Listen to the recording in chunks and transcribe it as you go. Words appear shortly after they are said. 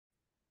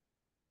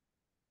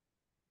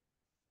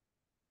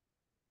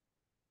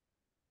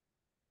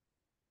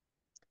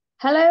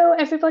Hello,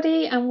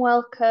 everybody, and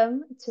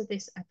welcome to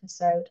this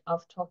episode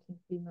of Talking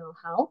Female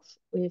Health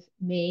with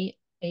me,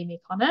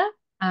 Amy Connor,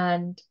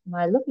 and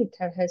my lovely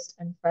co-host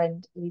and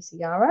friend, Lisa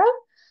Yara.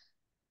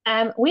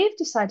 We've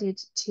decided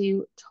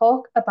to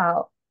talk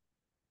about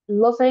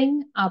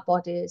loving our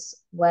bodies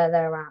where they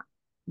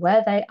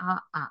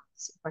are at,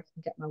 if I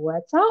can get my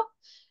words out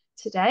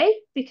today,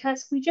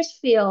 because we just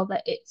feel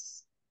that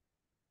it's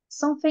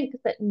something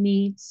that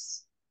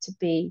needs to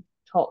be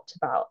talked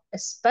about,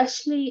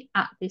 especially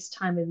at this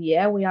time of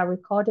year. We are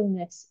recording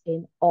this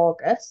in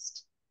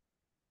August.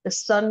 The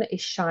sun is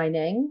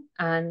shining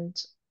and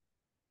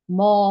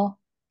more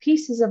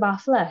pieces of our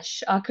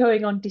flesh are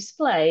going on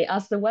display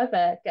as the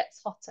weather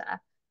gets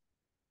hotter.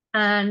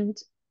 And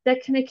there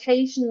can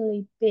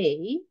occasionally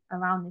be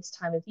around this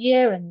time of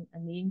year and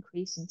the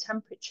increase in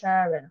temperature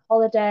and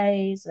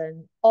holidays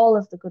and all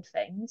of the good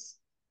things,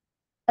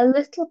 a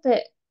little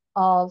bit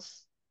of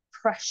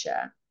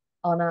pressure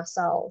on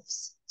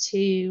ourselves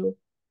to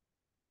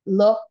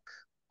look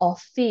or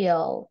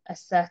feel a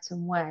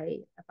certain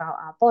way about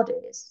our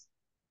bodies.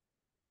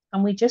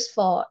 And we just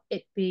thought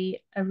it'd be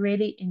a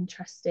really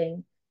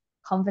interesting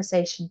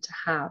conversation to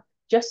have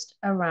just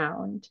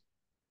around.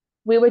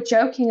 We were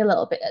joking a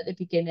little bit at the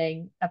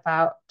beginning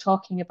about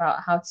talking about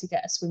how to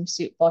get a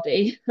swimsuit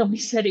body, and we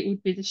said it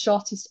would be the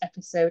shortest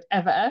episode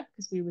ever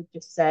because we would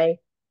just say,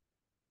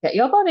 get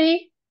your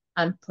body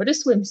and put a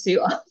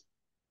swimsuit on,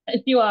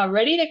 and you are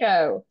ready to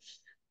go.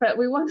 But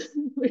we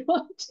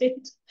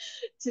wanted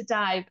to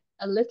dive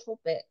a little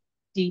bit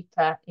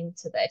deeper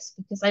into this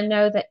because I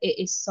know that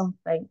it is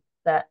something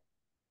that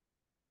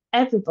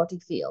everybody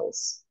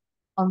feels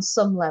on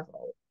some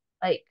level.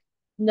 Like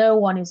no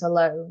one is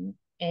alone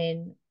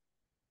in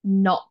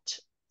not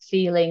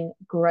feeling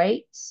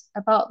great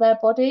about their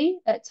body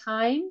at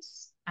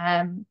times.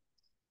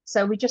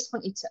 So we just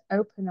wanted to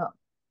open up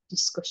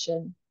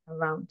discussion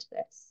around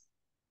this.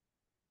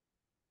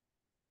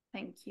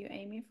 Thank you,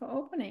 Amy, for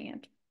opening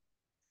it.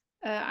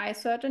 I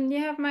certainly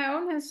have my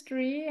own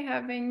history,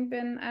 having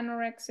been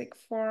anorexic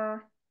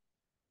for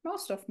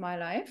most of my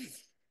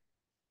life.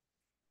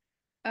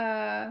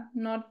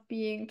 Not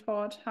being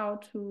taught how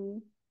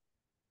to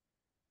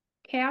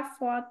care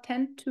for,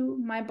 tend to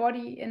my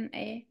body in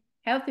a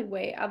healthy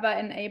way, other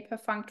in a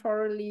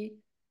perfunctorily,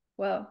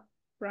 well,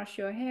 brush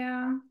your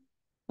hair,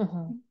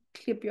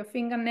 clip your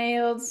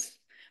fingernails,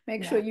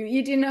 make sure you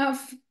eat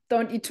enough,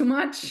 don't eat too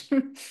much.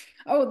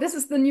 Oh, this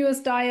is the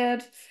newest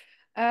diet,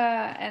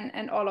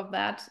 and all of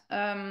that.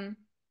 And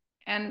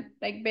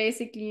like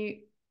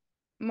basically,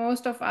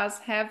 most of us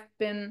have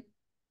been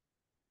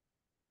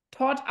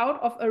taught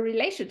out of a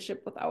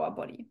relationship with our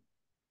body.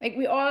 Like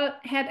we all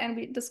had, and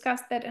we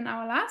discussed that in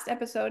our last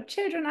episode,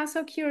 children are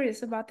so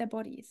curious about their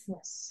bodies.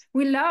 Yes.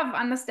 We love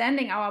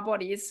understanding our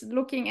bodies,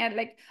 looking at,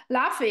 like,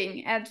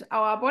 laughing at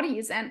our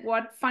bodies and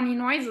what funny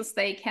noises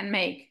they can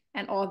make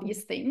and all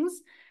these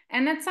things.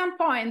 And at some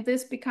point,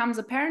 this becomes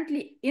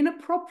apparently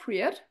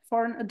inappropriate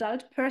for an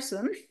adult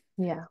person.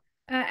 Yeah.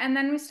 And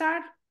then we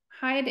start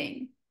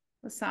hiding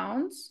the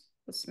sounds,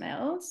 the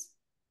smells,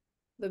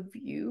 the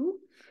view.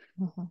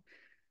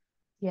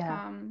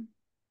 Yeah, So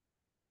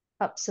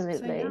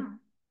absolutely. yeah.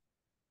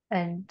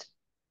 And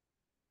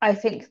I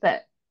think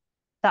that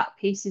that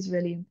piece is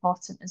really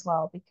important as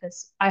well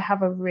because I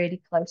have a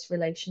really close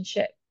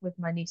relationship with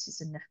my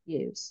nieces and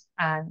nephews,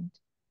 and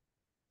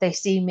they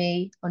see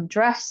me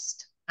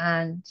undressed,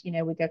 and we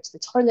go to the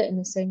toilet in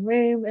the same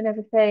room and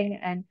everything.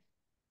 And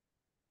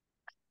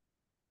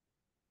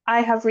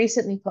I have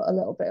recently put a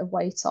little bit of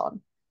weight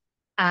on,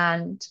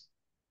 and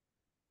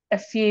a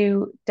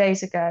few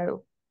days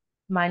ago,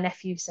 my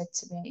nephew said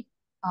to me,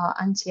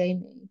 Auntie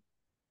Amy,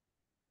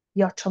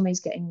 your tummy's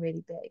getting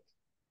really big.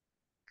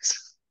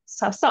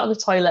 So I sat on the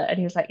toilet and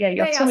he was like, yeah,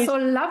 They are so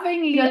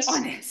lovingly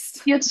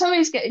honest. your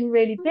tummy's getting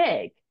really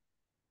big.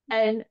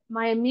 And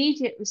my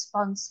immediate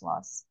response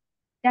was,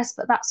 yes,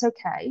 but that's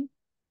okay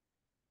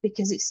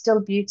because it's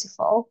still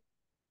beautiful.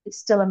 It's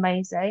still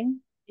amazing.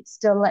 It's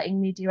still letting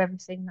me do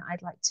everything that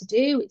I'd like to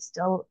do. It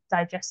still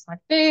digests my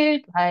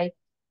food. Like,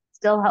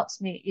 still helps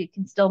me. It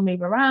can still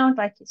move around.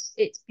 Like,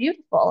 it's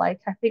beautiful.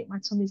 Like, I think my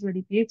tummy's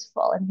really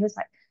beautiful. And he was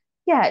like,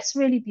 yeah, it's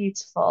really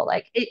beautiful.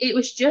 Like, it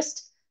was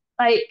just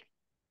like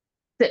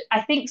that.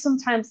 I think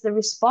sometimes the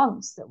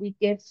response that we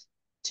give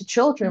to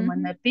children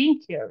when they're being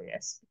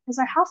curious, because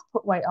I have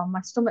put weight on,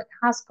 my stomach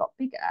has got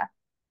bigger.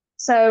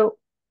 So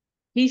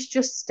he's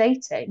just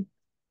stating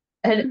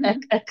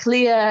a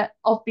clear,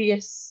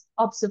 obvious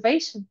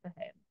observation for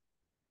him.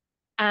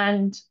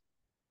 And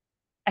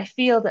I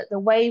feel that the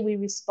way we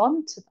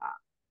respond to that,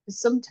 because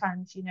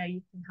sometimes, you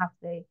can have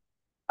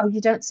oh,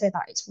 you don't say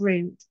that, it's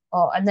rude.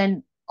 And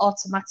then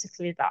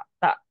automatically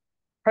that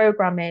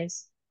program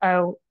is,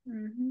 oh,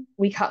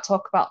 we can't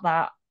talk about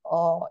that.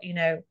 Or,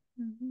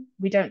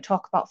 we don't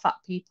talk about fat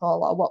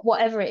people or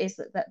whatever it is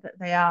that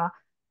they are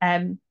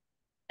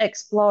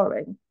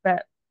exploring.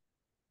 But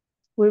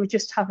we were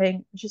just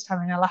having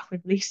a laugh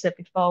with Lisa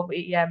before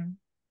we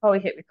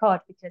hit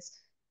record because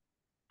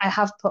I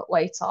have put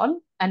weight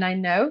on, and I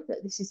know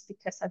that this is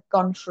because I've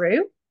gone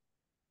through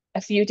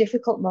a few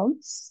difficult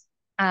months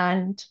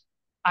And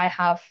I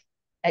have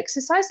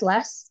exercised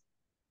less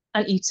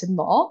and eaten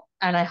more,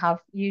 and I have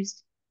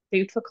used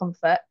food for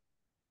comfort.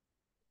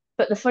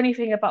 But the funny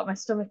thing about my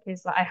stomach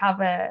is that I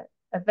have a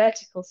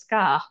vertical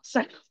scar.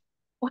 So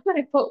when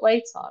I put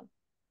weight on,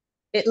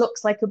 it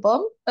looks like a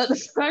bum at the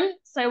front.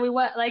 So we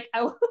were like,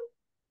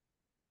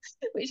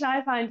 which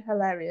I find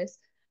hilarious,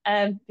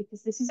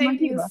 because this is my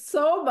Thank you humor.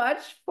 so much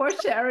for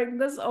sharing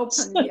this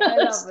openly. I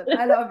love it.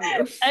 I love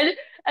you. and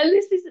and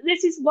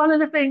this is one of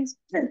the things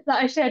that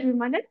I shared with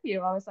my nephew.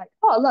 I was like,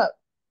 oh look,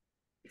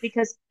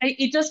 because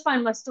he does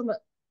find my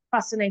stomach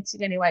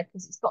fascinating anyway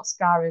because it's got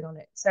scarring on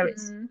it, so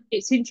Mm.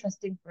 it's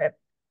interesting for him.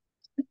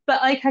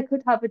 But like I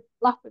could have a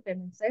laugh with him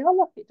and say, oh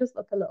look, it does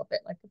look a little bit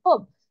like a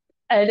bum,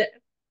 and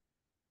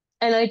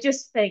I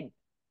just think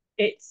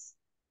it's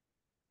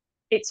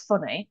it's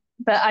funny.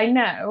 But I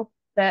know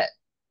that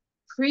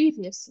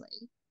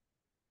previously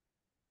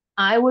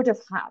I would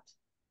have had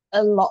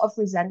a lot of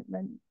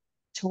resentment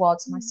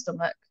towards my Mm.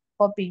 stomach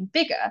for being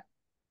bigger.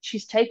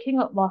 She's taking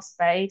up more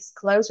space,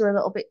 clothes are a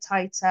little bit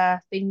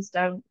tighter, things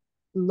don't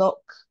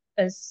look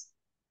as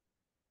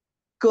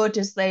good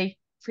as they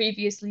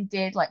previously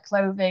did, like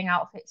clothing,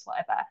 outfits,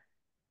 whatever.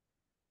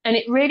 And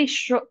it really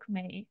struck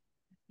me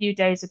a few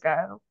days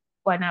ago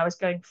when I was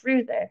going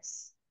through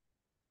this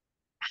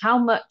how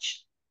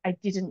much I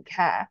didn't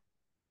care,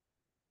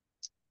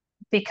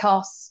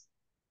 because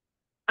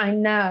I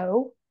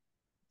know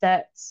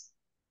that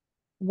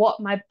what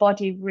my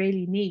body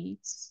really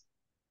needs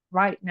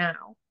right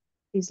now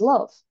is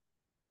love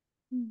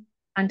Mm.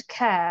 and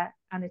care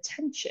and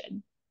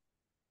attention.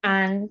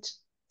 And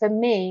for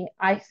me,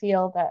 I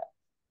feel that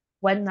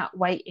when that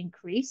weight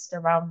increased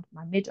around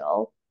my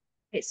middle,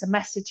 it's a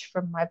message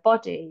from my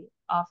body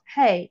of,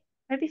 hey,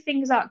 maybe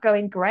things aren't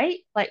going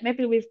great. Like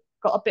maybe we've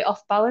got a bit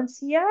off balance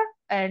here,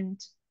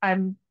 and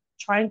I'm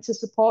trying to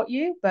support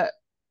you, but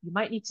you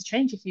might need to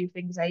change a few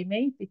things,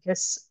 Amy,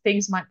 because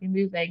things might be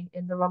moving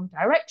in the wrong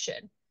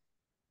direction.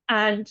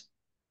 And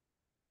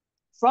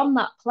from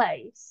that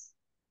place,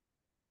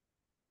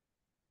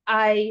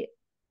 I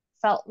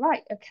felt,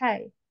 right,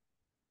 okay,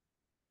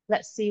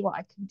 let's see what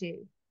I can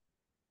do.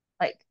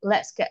 Like,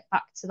 let's get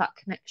back to that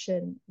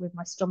connection with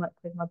my stomach,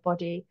 with my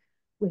body,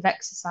 with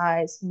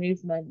exercise,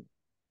 movement,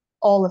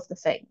 all of the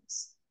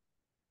things.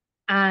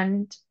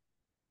 And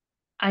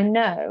I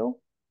know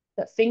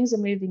that things are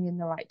moving in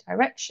the right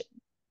direction.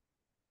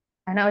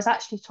 And I was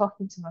actually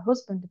talking to my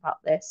husband about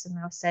this, and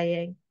I was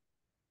saying,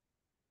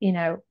 you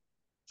know,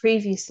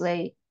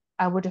 previously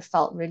I would have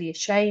felt really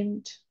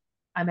ashamed.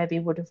 I maybe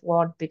would have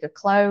worn bigger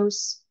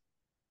clothes,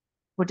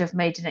 would have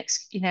made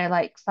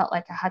like felt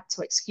like I had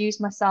to excuse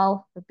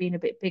myself for being a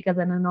bit bigger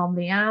than I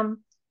normally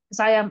am.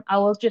 Because I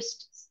will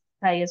just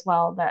say as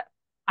well that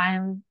I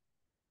am,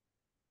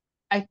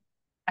 I,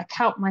 I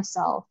count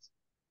myself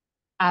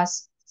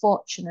as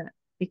fortunate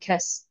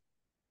because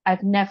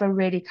I've never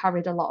really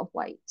carried a lot of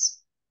weight.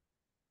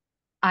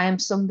 I am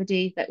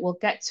somebody that will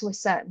get to a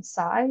certain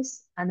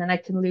size and then I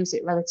can lose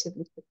it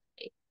relatively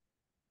quickly.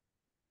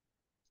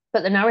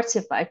 But the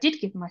narrative that I did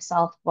give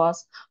myself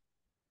was,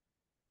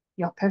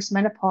 you're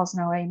postmenopause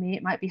now, Amy.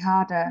 It might be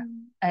harder,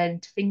 Mm.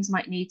 and things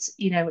might need,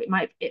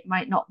 it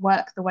might not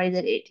work the way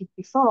that it did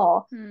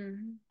before.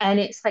 Mm. And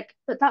it's like,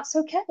 but that's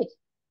okay.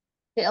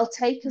 It'll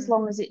take as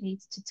long Mm. as it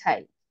needs to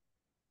take.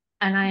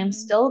 And I am Mm.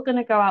 still going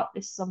to go out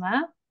this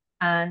summer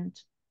and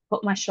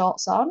put my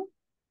shorts on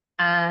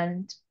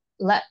and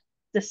let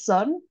the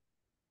sun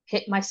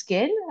hit my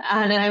skin.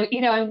 And I'm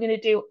going to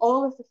do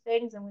all of the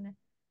things.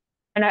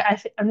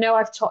 I know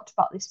I've talked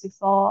about this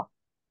before.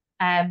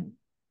 Um,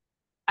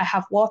 I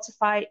have water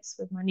fights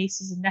with my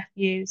nieces and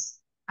nephews.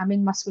 I'm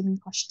in my swimming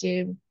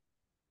costume.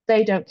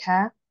 They don't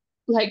care.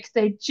 Like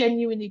they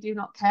genuinely do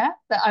not care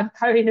that I'm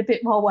carrying a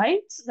bit more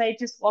weight. They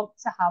just want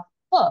to have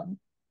fun.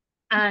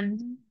 And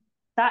Mm.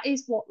 that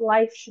is what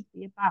life should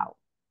be about.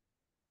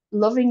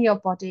 Loving your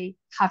body,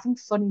 having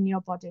fun in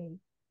your body,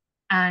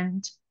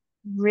 and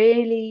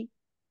really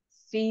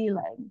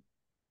feeling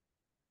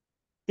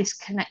this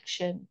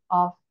connection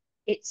of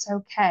it's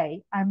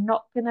okay. I'm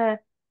not gonna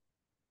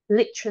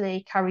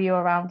literally carry you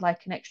around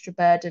like an extra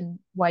burden,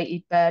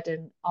 weighted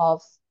burden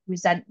of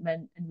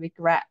resentment and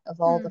regret of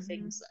all the Mm.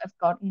 things that have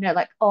gone,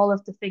 like all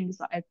of the things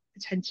that I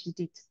potentially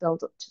did to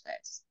build up to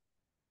this.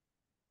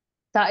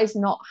 That is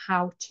not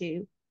how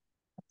to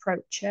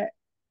approach it.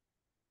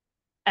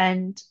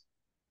 And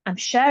I'm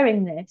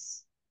sharing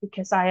this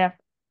because I have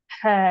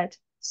heard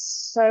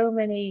so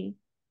many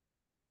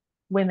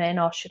women,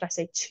 or should I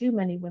say, too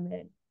many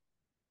women,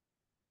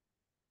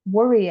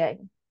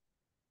 worrying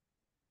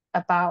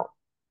about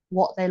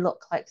what they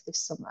look like this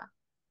summer.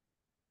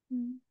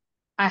 Mm.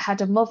 I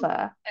had a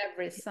mother.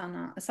 Every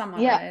summer,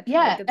 Yeah, right?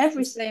 yeah, Like it's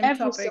the same every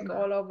topic summer.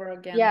 all over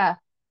again. Yeah,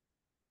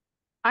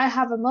 I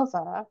have a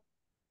mother,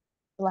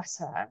 bless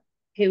her,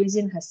 who is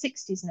in her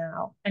 60s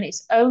now, and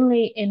it's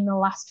only in the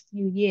last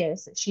few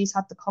years that she's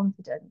had the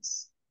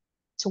confidence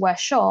to wear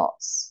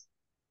shorts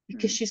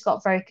because Mm. she's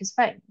got varicose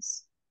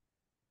veins.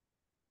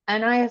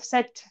 And I have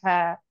said to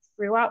her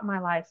throughout my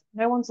life,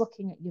 no one's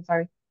looking at you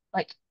very,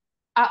 like,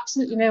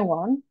 absolutely no Mm.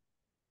 one.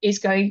 is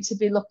going to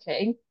be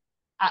looking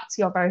at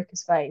your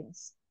varicose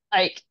veins.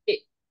 Like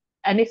it,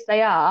 and if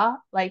they are,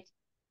 like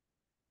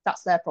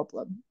that's their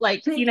problem.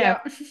 Like, Yeah.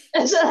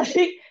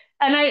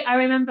 and I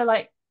remember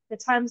like the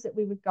times that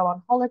we would go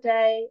on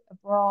holiday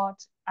abroad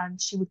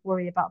and she would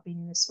worry about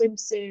being in a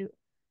swimsuit.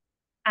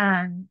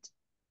 And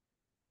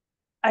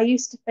I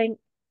used to think,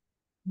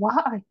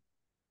 why?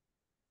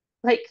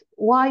 Like,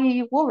 why are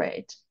you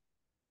worried?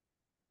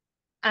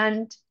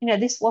 And,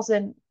 this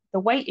wasn't the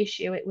weight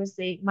issue, it was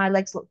the my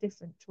legs look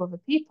different to other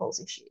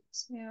people's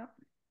issues. Yeah.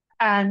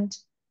 And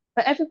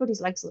but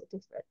everybody's legs look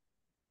different.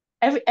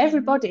 Mhm.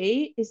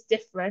 Everybody is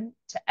different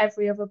to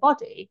every other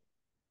body.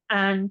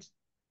 And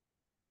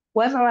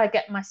whether I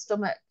get my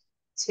stomach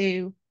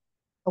to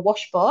a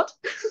washboard,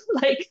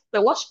 like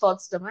the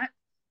washboard stomach,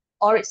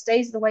 or it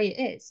stays the way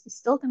it is, it's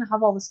still going to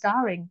have all the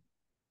scarring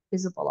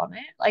visible on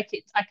it. Like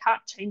I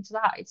can't change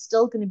that. It's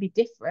still going to be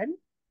different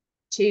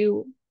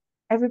to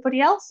everybody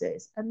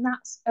else's, and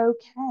that's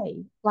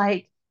okay.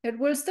 Like It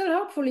will still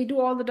hopefully do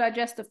all the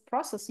digestive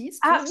processes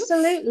too.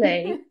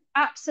 absolutely,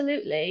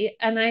 absolutely.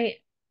 And I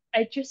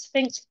just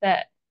think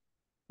that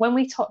when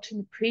we talked in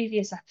the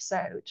previous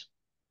episode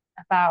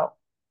about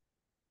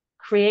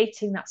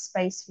creating that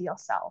space for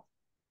yourself,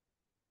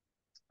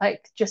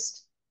 like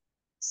just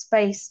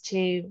space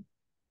to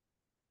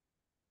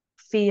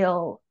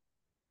feel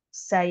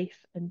safe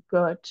and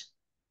good,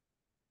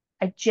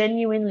 I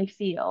genuinely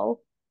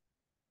feel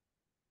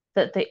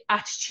that the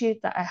attitude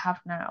that I have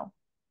now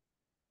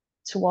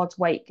towards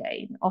weight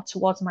gain or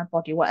towards my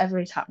body, whatever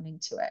is happening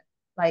to it,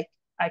 like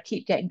I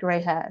keep getting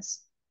grey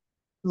hairs.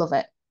 Love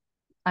it.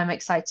 I'm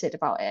excited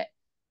about it.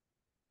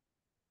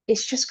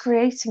 It's just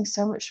creating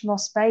so much more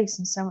space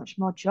and so much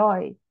more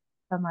joy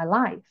for my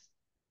life.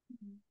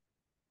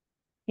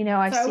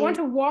 I So I want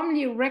see. to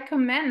warmly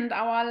recommend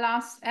our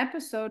last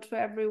episode to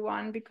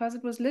everyone because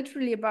it was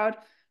literally about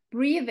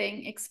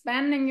breathing,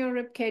 expanding your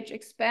rib cage,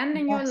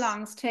 expanding your Yes.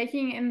 lungs,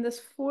 taking in this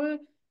full,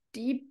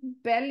 deep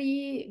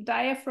belly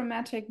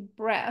diaphragmatic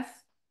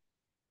breath,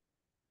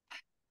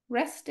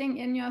 resting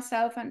in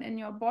yourself and in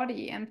your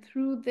body. And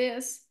through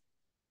this,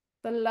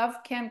 the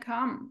love can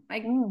come.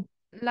 Like Mm,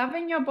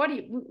 loving your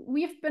body.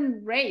 We've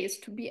been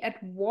raised to be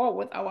at war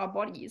with our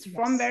bodies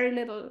from yes. very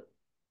little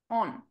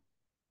on.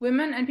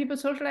 Women and people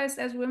socialized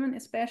as women,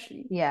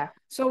 especially. Yeah.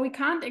 So we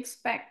can't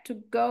expect to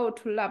go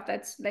to love.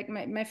 That's like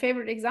my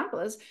favorite example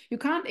is you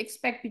can't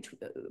expect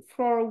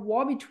for a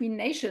war between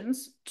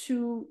nations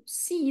to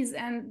cease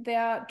and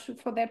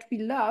for there to be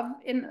love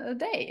in a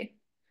day.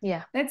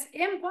 Yeah. That's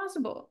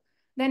impossible.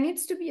 There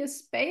needs to be a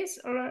space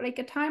or like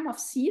a time of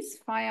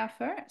ceasefire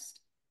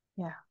first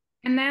Yeah.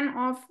 and then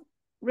of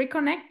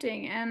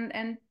reconnecting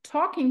and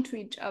talking to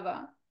each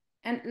other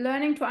and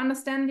learning to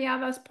understand the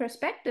other's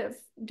perspective,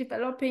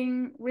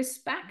 developing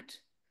respect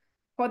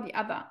for the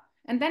other,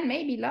 and then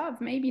maybe love,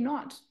 maybe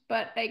not,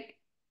 but like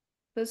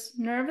this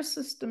nervous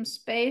system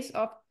space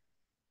of,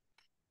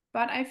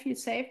 but I feel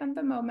safe in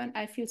the moment,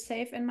 I feel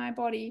safe in my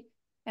body,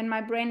 and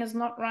my brain is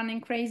not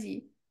running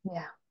crazy.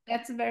 Yeah.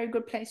 That's a very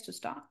good place to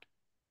start.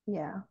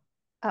 Yeah.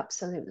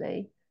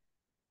 Absolutely.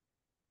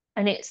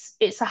 And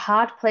it's a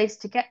hard place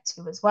to get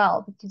to as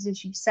well, because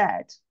as you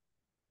said,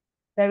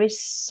 there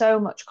is so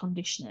much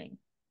conditioning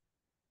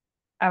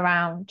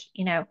around,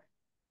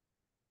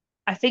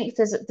 I think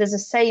there's a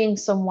saying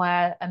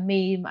somewhere, a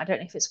meme, I don't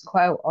know if it's a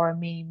quote or a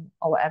meme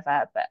or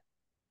whatever, but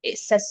it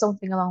says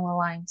something along the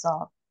lines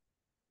of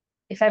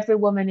if every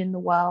woman in the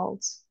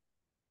world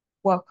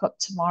woke up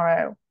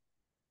tomorrow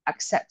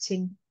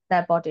accepting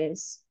their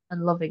bodies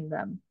and loving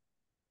them,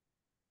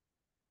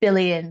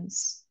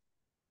 billions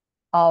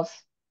of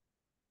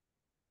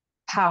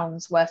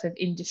pounds worth of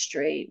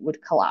industry would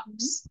Mhm.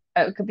 collapse.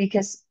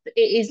 Because it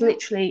is Yeah.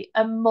 literally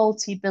a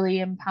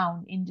multi-billion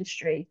pound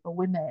industry for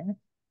women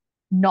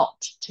not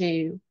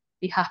to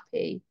be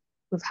happy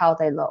with how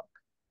they look.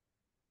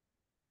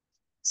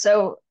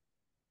 So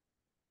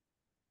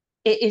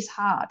it is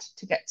hard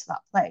to get to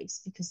that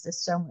place because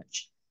there's so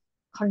much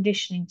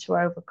conditioning to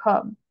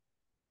overcome.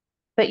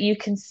 But you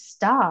can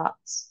start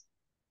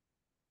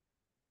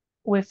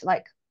with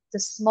like the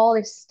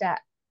smallest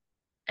step.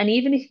 And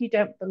even if you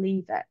don't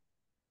believe it,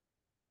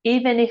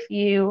 even if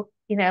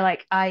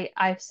like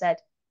I've said,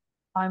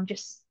 I'm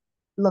just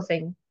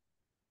loving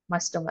my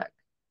stomach.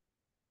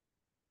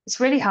 It's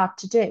really hard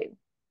to do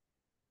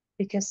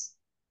because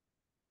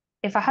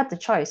if I had the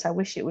choice, I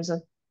wish it was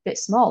a bit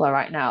smaller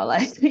right now.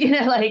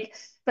 Like,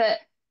 but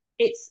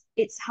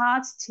it's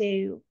hard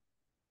to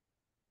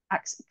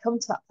come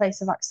to that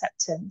place of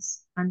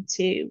acceptance and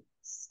to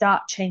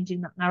start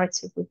changing that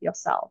narrative with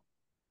yourself.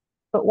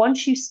 But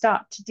once you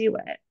start to do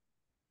it,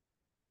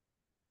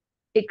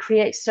 it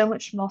creates so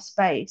much more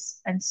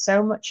space and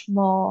so much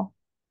more,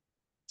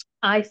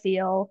 I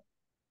feel,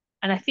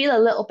 and I feel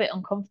a little bit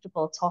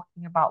uncomfortable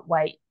talking about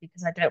weight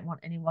because I don't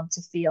want anyone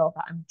to feel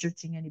that I'm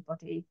judging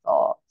anybody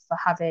for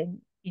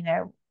having,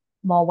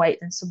 more weight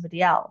than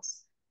somebody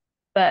else.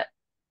 But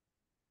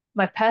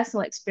my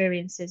personal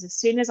experiences, as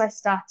soon as I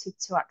started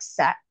to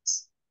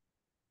accept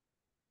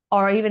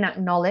or even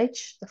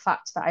acknowledge the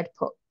fact that I'd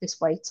put this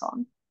weight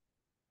on,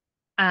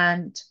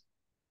 and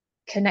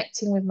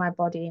connecting with my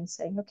body and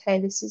saying, okay,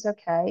 this is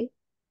okay.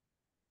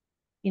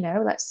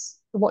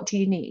 What do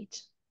you need?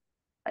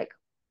 Like,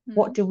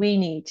 what do we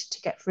need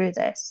to get through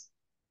this?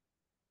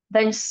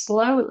 Then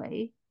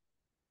slowly,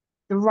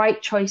 the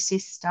right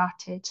choices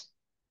started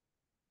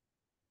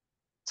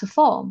to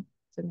form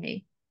for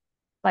me.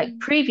 Like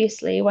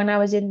previously, when I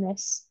was in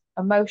this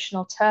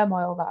emotional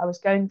turmoil that I was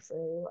going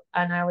through,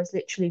 and I was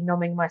literally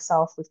numbing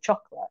myself with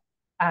chocolate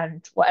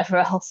and whatever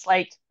else,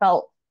 like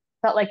felt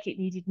like it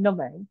needed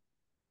numbing.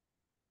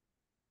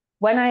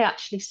 When I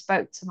actually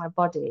spoke to my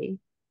body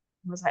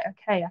and was like,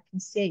 okay, I can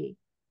see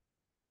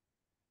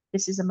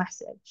this is a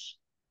message.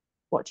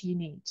 What do you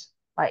need?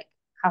 Like,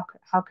 how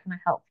can I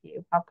help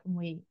you? How can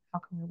we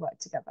work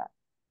together?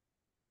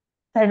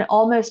 Then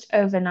almost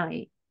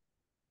overnight,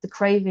 the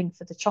craving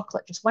for the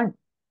chocolate just went.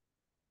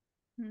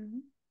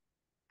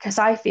 Because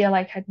I feel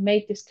like I'd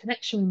made this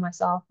connection with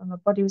myself, and my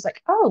body was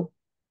like, "Oh,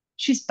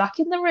 she's back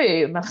in the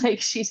room.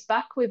 Like she's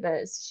back with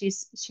us.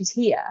 She's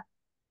here.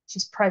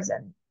 She's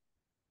present,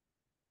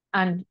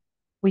 and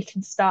we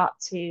can start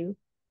to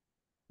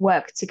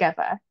work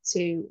together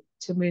to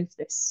move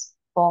this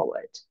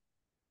forward."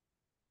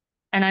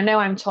 And I know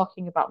I'm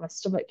talking about my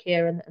stomach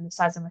here and the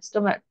size of my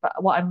stomach,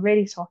 but what I'm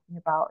really talking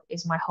about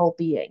is my whole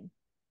being.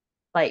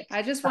 Like,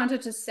 I just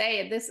wanted to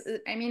say this,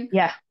 I mean,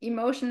 yeah,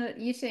 emotional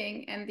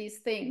eating and these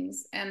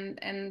things,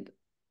 and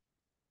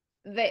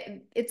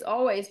it's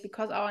always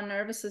because our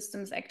nervous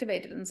system is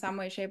activated in some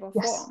way, shape, or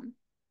yes, form.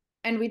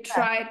 And we yeah,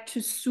 try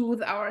to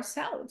soothe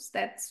ourselves.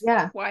 That's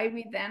yeah, why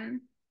we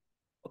then,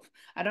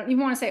 I don't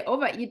even want to say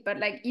overeat, but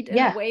like eat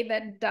in a yeah, way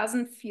that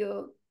doesn't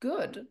feel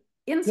good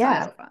inside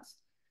yeah, of us.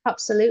 Um,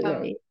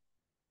 absolutely.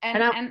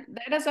 And and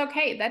that is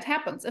okay. That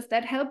happens. If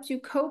that helps you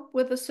cope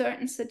with a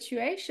certain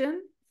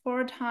situation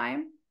for a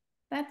time,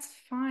 that's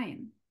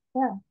fine.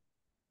 yeah,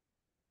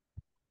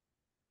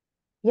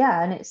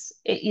 yeah, and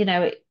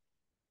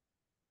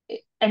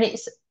and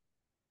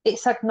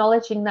it's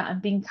acknowledging that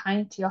and being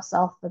kind to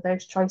yourself for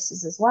those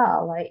choices as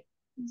well. Like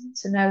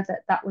to know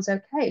that that was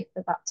okay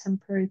for that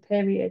temporary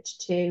period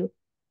to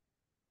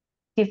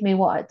give me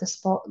the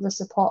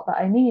support that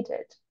I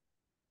needed.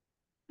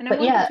 And I But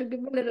wanted yeah, to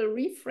give a little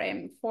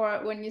reframe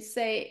for when you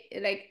say,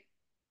 like,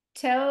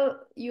 tell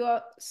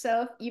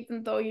yourself,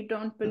 even though you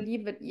don't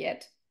believe it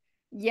yet.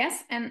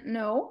 Yes and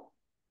no.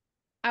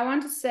 I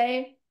want to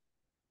say,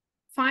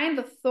 find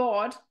a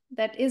thought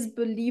that is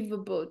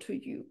believable to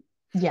you.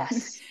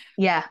 yes,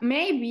 yeah,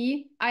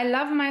 Maybe I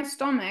love my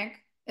stomach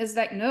is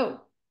like,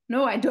 no,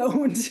 no, I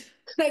don't.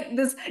 Like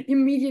this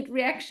immediate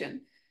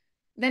reaction.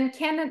 Then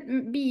can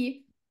it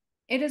be,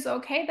 it is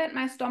okay that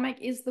my stomach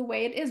is the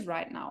way it is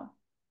right now?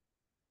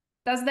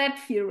 Does that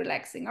feel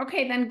relaxing?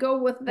 Okay, then go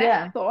with that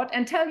yeah, thought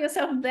and tell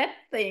yourself that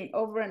thing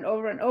over and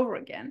over and over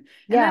again.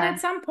 And then yeah, at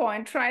some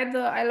point, try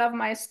the I love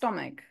my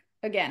stomach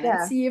again and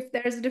yeah, see if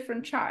there's a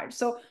different charge.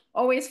 So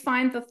always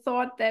find the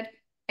thought that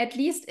at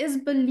least is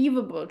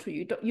believable to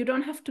you. You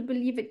don't have to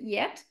believe it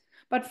yet,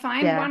 but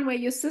find yeah. one where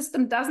your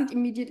system doesn't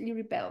immediately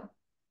rebel.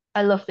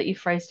 I love that you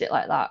phrased it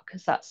like that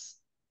because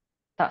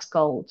that's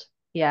gold.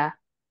 Yeah.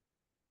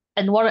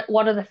 And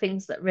one of the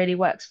things that really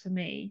works for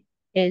me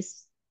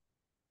is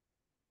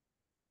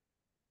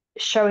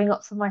showing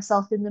up for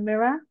myself in the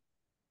mirror.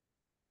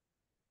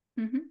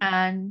 Mm-hmm.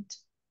 And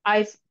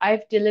I've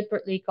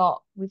deliberately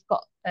we've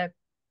got a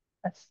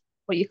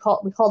what you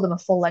call we call them a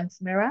full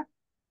length mirror,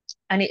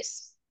 and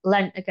it's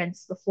leant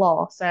against the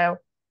floor, so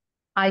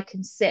I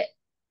can sit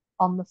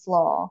on the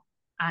floor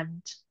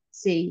and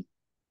see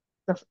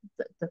the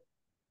the,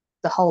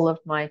 the whole of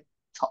my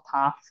top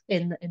half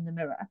in the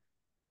mirror.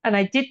 And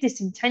I did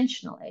this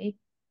intentionally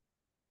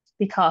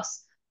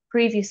because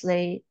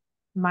previously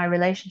my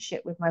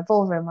relationship with my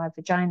vulva and my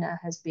vagina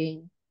has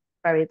been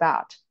very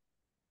bad.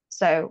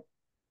 So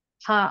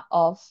part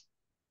of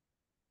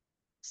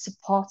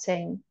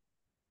supporting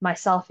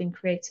myself in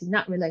creating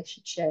that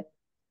relationship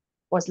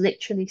was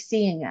literally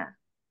seeing it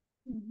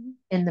Mm-hmm.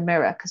 in the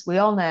mirror because we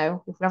all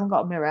know if we haven't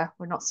got a mirror,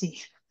 we're not seeing.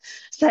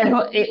 So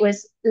Mm-hmm. it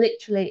was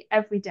literally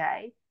every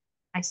day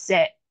I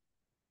sit,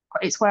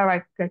 it's where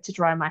I go to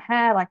dry my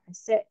hair, like I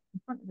sit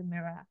in front of the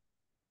mirror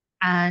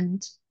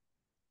and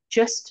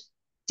just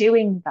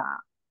doing that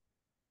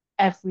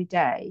every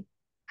day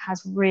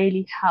has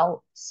really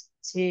helped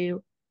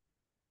to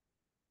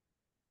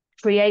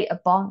create a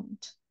bond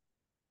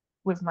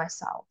with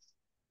myself.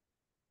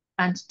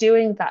 And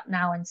doing that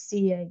now and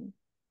seeing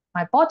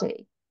my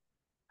body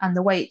and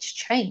the way it's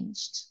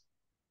changed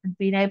and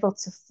being able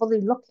to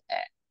fully look at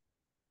it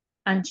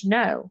and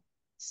know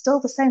still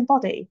the same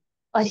body.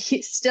 Like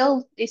it's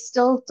still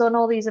done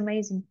all these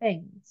amazing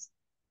things.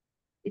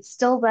 It's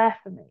still there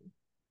for me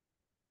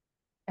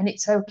and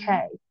it's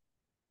okay.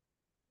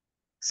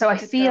 So I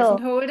It doesn't feel,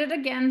 hold it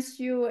against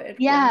you. It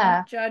will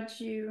yeah, not judge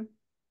you.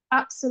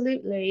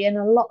 absolutely. And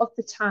a lot of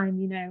the time,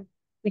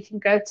 we can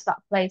go to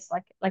that place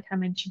like I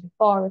mentioned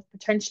before of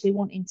potentially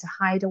wanting to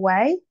hide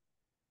away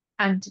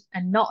and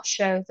not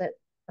show that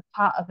the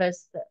part of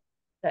us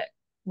that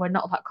we're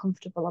not that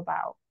comfortable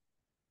about.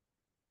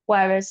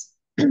 Whereas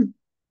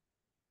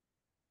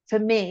for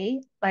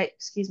me, like,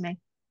 excuse me,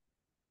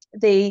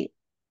 the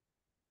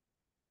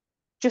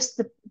just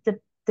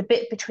the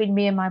bit between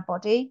me and my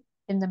body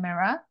in the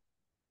mirror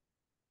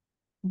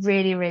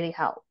really, really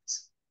helped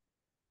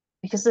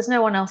because there's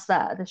no one else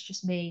there. There's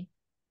just me.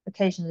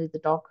 Occasionally the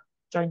dog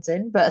joins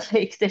in, but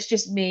like there's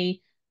just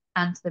me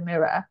and the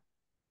mirror,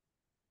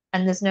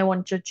 and there's no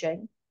one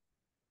judging.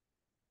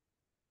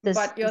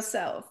 But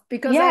yourself,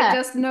 because I yeah,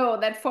 just know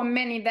that for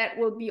many that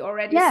will be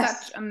already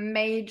yes, such a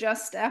major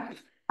step.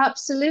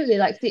 absolutely.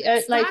 Like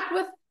Start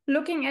with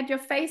looking at your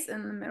face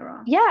in the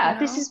mirror, yeah,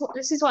 you know?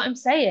 this is what I'm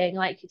saying.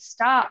 Like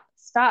start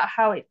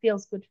how it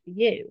feels good for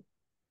you.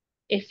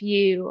 If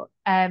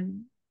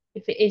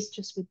it is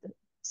just with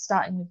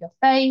starting with your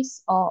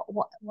face or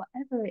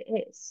whatever it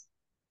is,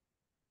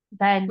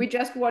 then We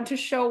just want to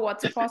show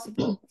what's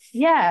possible.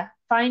 yeah,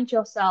 find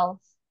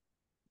yourself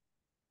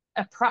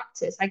a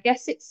practice. I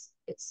guess it's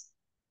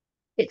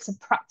a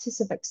practice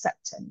of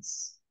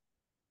acceptance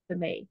for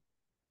me.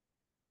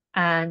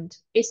 And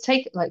it's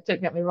taken, like,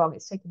 don't get me wrong,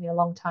 it's taken me a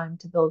long time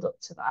to build up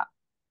to that.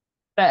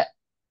 But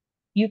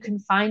you can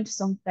find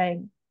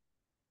something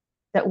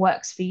that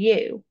works for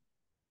you,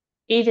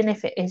 even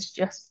if it is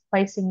just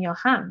placing your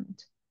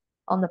hand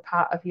on the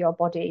part of your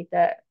body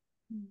that,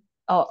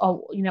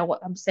 or you know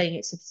what I'm saying,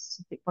 it's a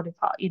specific body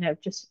part, you know,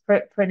 just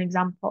for an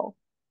example,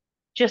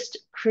 just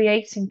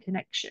creating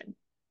connection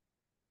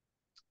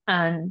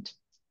and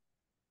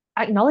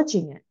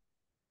acknowledging it.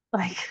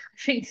 Like I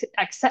think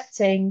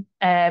accepting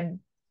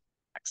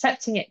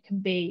it can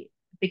be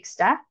a big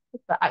step,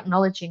 but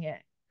acknowledging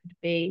it could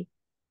be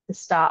the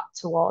start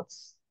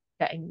towards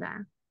getting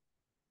there.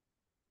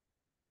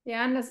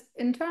 Yeah, and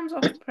in terms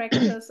of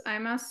practice, I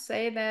must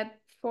say that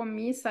for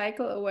me,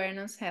 cycle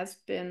awareness has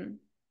been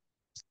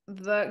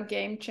the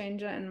game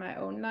changer in my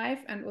own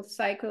life. And with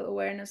cycle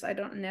awareness, I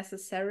don't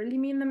necessarily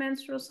mean the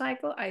menstrual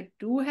cycle. I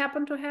do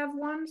happen to have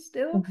one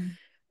still, Mm-hmm.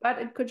 but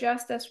it could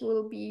just as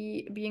well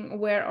be being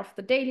aware of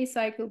the daily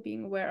cycle,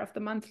 being aware of the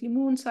monthly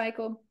moon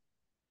cycle.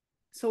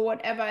 So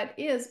whatever it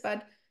is,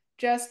 but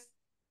just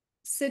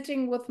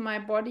sitting with my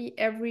body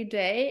every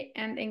day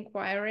and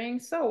inquiring,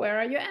 so where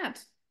are you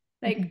at?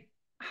 Like, Mm-hmm.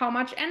 how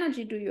much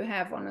energy do you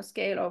have on a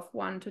scale of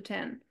 1 to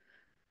 10?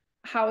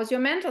 How is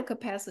your mental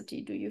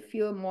capacity? Do you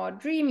feel more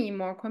dreamy,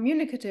 more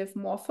communicative,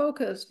 more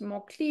focused,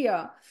 more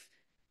clear?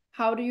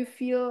 How do you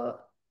feel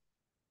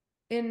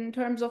in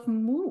terms of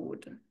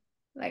mood?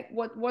 Like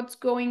what's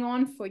going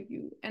on for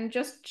you? And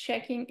just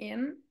checking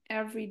in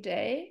every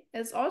day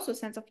is also a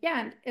sense of,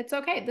 yeah, and it's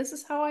okay. This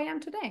is how I am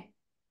today.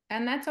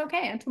 And that's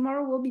okay. And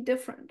tomorrow will be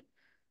different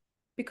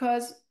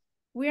because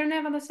we are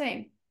never the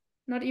same,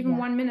 not even Yeah.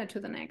 1 minute to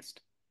the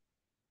next.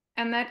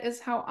 And that is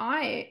how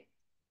I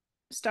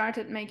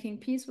started making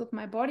peace with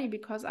my body,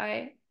 because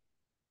I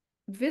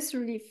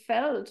viscerally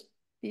felt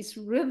these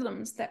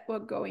rhythms that were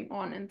going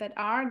on and that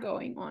are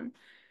going on.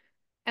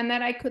 And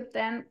that I could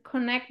then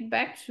connect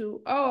back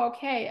to, oh,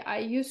 okay, I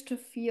used to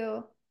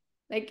feel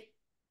like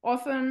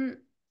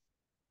often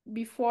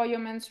before your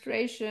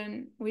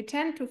menstruation, we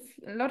tend to,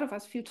 a lot of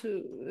us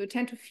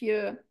tend to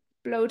feel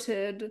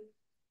bloated,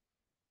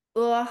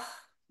 ugh,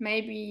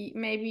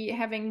 maybe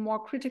having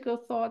more critical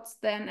thoughts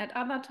than at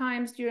other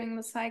times during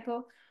the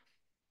cycle.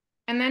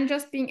 And then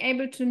just being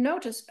able to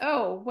notice,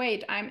 oh,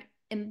 wait, I'm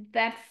in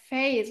that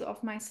phase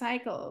of my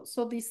cycle.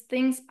 So these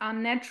things are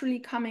naturally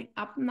coming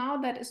up now.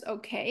 That is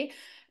okay.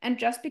 And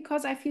just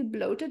because I feel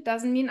bloated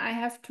doesn't mean I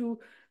have to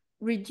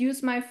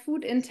reduce my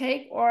food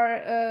intake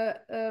or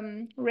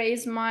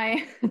raise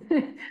my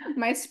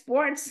my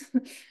sports,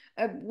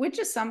 which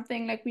is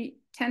something like we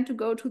tend to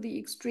go to the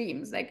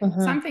extremes. Like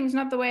something's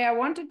not the way I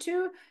wanted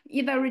to,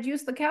 either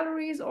reduce the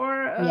calories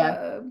or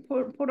Yeah.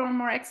 put on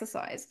more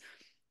exercise.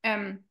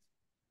 And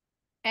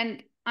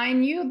I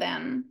knew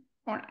then,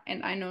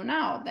 and I know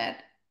now,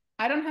 that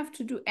I don't have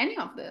to do any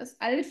of this.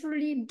 I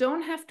literally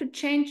don't have to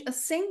change a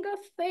single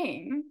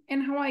thing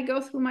in how I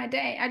go through my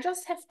day. I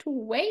just have to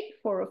wait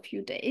for a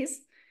few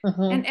days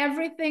and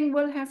everything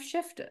will have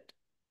shifted.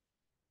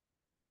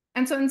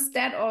 And so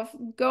instead of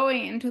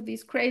going into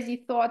these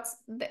crazy thoughts,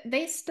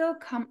 they still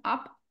come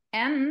up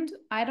and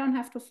I don't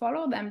have to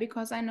follow them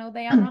because I know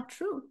they are not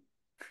true.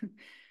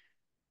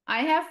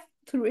 I have,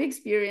 through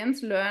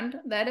experience, learned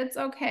that it's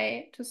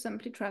okay to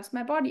simply trust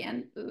my body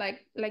and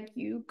like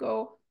you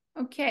go,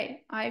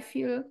 okay, I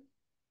feel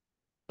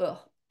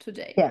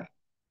today. Yeah.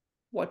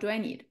 What do I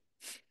need?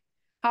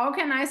 How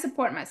can I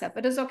support myself?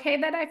 It is okay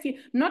that I feel,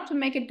 not to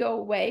make it go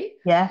away,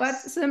 but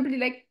Yes. simply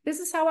like, this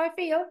is how I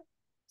feel.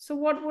 So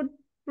what would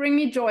bring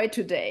me joy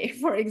today,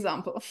 for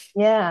example?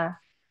 Yeah.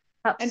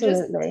 And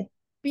just Absolutely.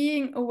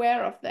 being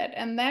aware of that.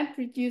 And that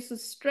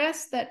reduces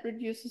stress, that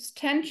reduces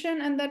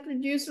tension, and that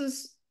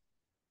reduces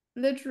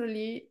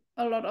literally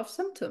a lot of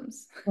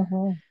symptoms.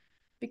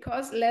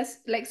 Because less,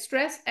 like,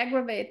 stress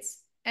aggravates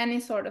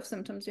any sort of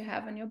symptoms you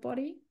have in your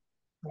body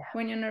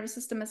when your nervous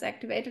system is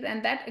activated.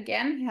 And that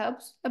again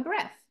helps a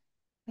breath,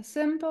 a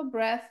simple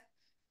breath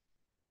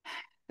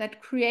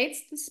that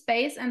creates the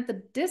space and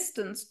the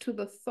distance to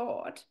the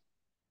thought,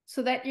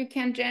 so that you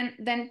can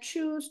then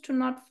choose to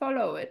not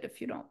follow it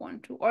if you don't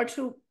want to, or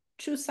to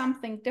choose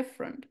something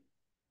different.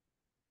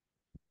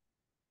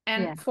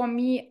 And Yeah. for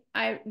me,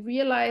 I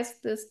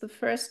realized this the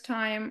first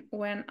time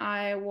when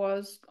I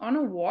was on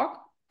a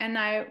walk and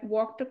I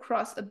walked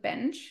across a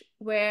bench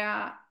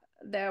where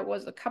there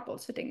was a couple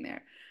sitting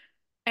there.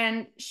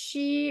 And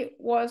she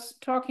was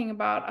talking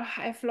about, "Oh,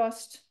 I've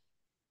lost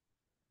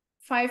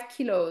 5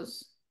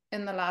 kilos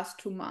in the last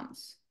 2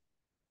 months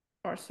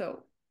or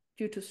so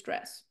due to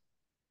stress."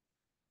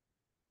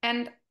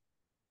 And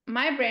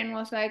my brain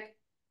was like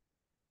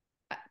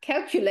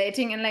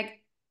calculating and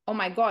like, oh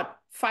my God,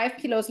 5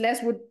 kilos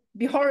less would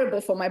be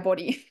horrible for my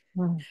body.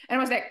 And I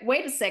was like,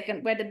 wait a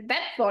second, where did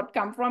that thought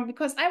come from?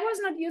 Because I was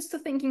not used to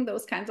thinking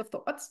those kinds of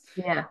thoughts.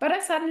 Yeah. But I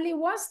suddenly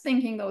was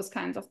thinking those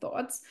kinds of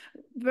thoughts,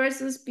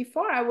 versus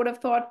before I would have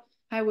thought,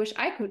 I wish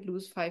I could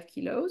lose 5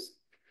 kilos,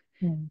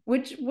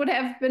 which would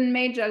have been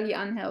majorly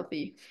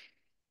unhealthy.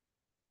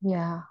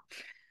 Yeah.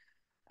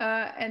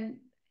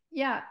 And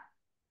yeah,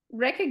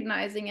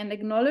 recognizing and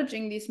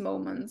acknowledging these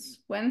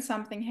moments when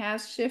something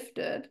has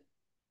shifted,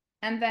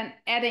 and then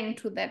adding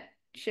to that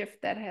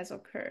shift that has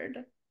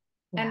occurred,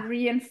 and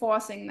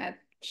reinforcing that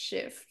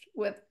shift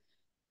with,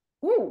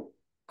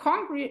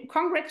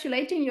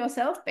 congratulating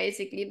yourself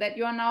basically that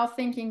you are now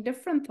thinking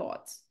different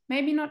thoughts.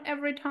 Maybe not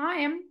every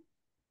time,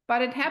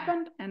 but it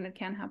happened and it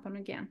can happen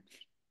again.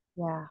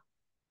 Yeah.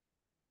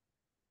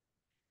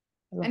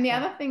 And the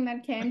other thing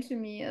that came to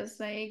me is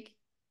like,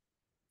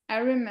 I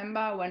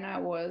remember when I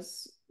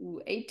was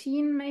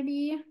 18,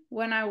 maybe,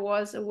 when I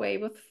was away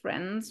with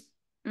friends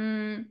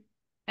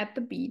at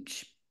the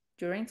beach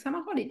during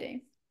summer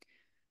holiday.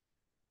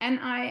 And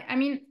I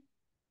mean,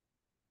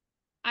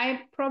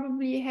 I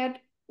probably had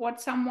what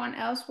someone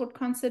else would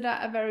consider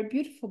a very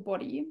beautiful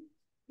body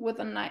with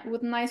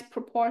nice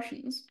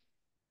proportions.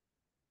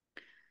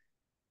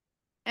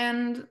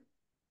 And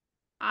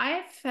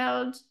I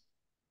felt,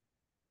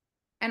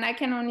 and I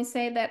can only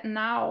say that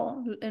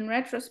now in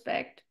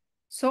retrospect,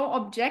 so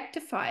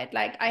objectified.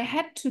 Like I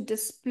had to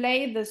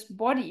display this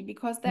body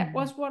because that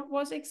was what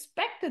was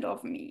expected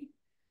of me.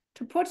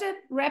 To put it,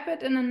 wrap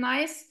it in a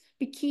nice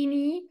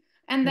bikini,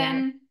 and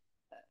then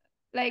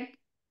like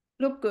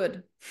look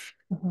good,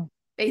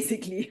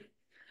 basically.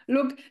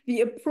 Look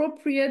the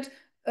appropriate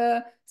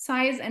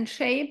size and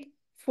shape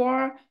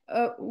for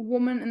a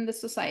woman in the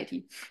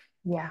society.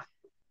 Yeah.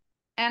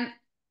 And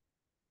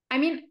I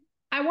mean,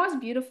 I was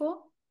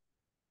beautiful.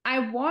 I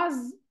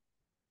was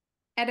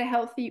at a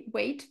healthy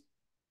weight,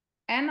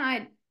 and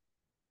I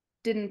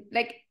didn't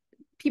like,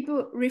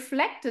 people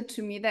reflected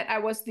to me that I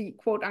was the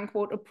quote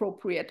unquote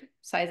appropriate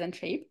size and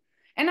shape.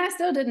 And I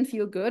still didn't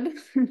feel good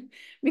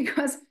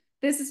because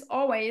this is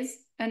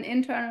always an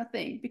internal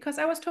thing, because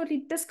I was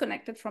totally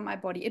disconnected from my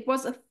body. It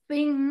was a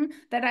thing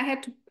that I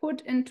had to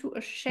put into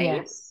a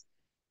shape,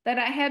 that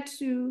I had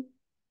to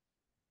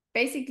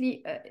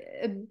basically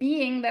a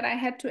being that I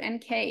had to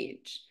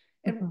engage.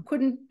 It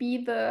couldn't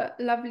be the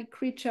lovely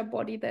creature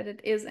body that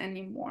it is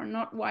anymore,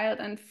 not wild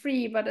and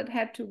free, but it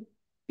had to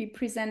be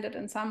presented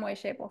in some way,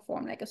 shape, or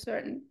form, like a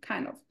certain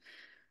kind of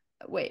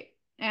way.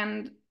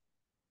 And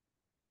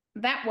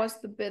that was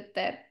the bit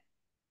that,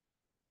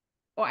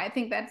 or I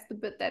think that's the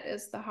bit that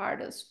is the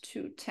hardest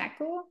to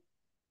tackle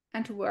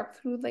and to work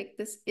through, like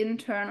this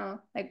internal,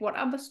 like what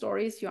are the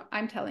stories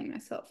I'm telling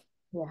myself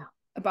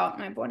about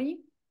my body.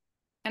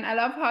 And I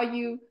love how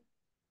you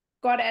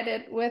got at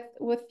it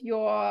with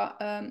your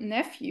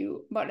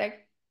nephew, but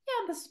like,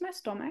 yeah, this is my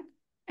stomach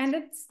and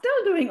it's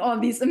still doing all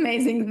these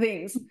amazing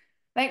things.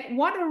 Like,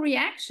 what a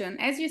reaction.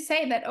 As you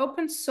say, that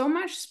opens so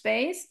much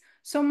space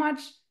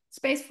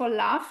for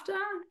laughter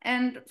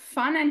and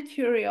fun and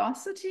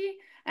curiosity.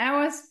 And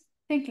I was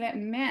thinking like,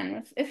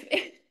 man,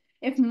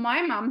 if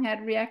my mom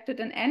had reacted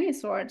in any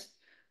sort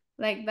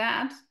like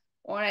that,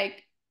 or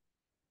like,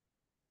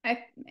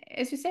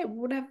 as you say,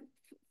 would have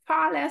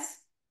far less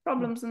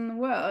problems in the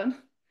world.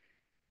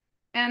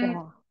 And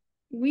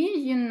we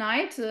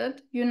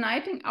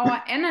uniting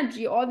our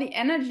energy, all the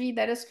energy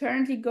that is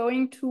currently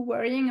going to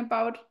worrying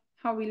about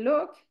how we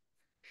look,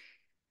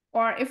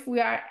 or if we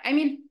are, I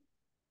mean,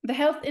 the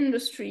health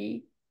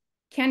industry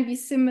can be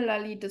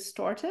similarly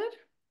distorted.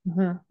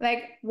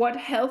 Like what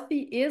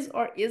healthy is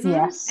or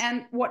isn't,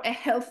 and what a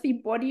healthy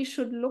body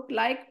should look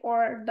like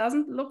or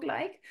doesn't look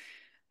like.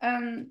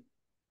 And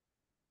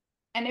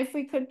if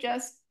we could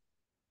just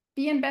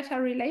be in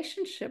better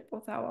relationship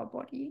with our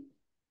body.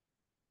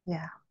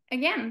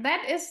 Again,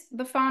 that is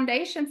the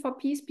foundation for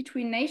peace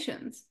between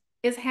nations,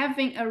 is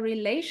having a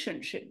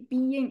relationship,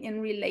 being in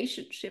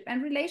relationship.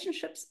 And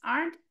relationships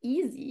aren't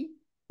easy.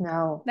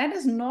 No. That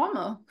is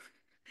normal.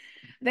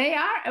 They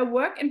are a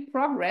work in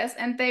progress,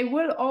 and they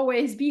will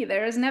always be.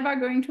 There is never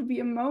going to be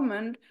a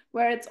moment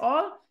where it's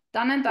all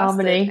done and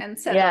dusted and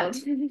settled.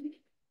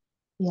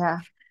 Yeah,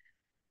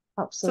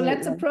 absolutely. So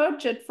let's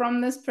approach it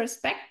from this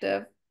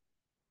perspective,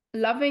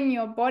 loving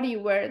your body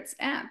where it's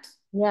at.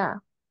 Yeah.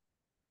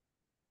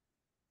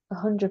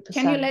 100%.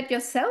 Can you let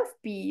yourself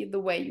be the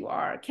way you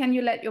are? Can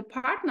you let your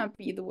partner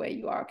be the way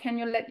you are? Can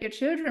you let your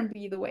children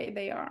be the way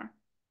they are?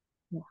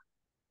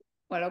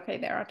 Well, okay,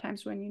 there are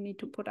times when you need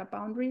to put up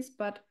boundaries,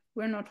 but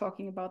we're not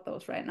talking about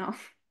those right now.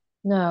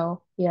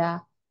 No, yeah.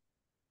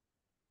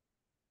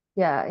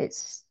 Yeah,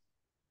 it's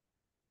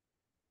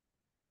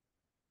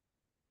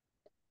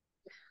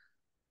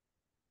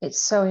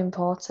so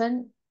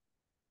important.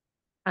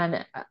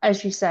 And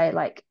as you say,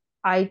 like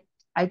I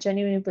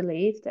genuinely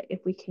believe that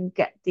if we can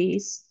get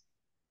these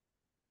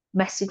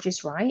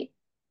messages right,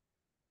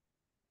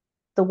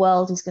 the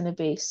world is going to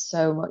be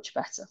so much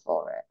better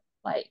for it.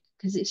 Like,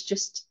 because it's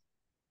just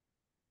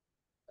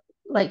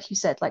like you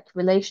said, like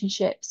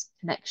relationships,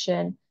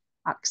 connection,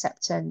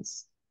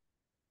 acceptance,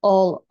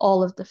 all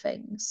of the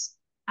things.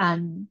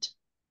 And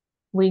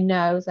we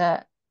know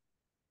that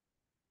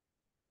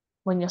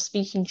when you're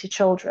speaking to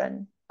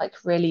children,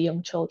 like really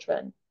young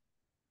children,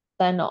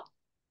 they're not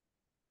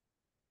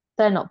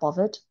they're not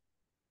bothered.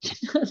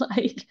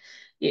 Like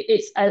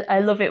it's I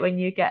love it when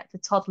you get the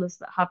toddlers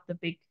that have the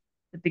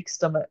big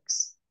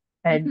stomachs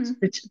and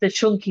Mhm. the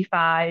chunky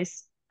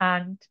thighs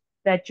and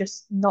they're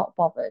just not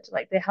bothered.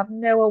 Like they have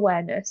no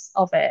awareness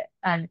of it.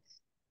 And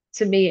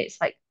to me, it's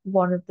like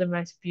one of the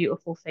most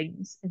beautiful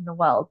things in the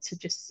world to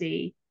just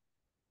see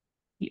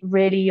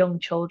really young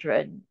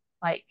children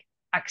like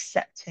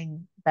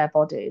accepting their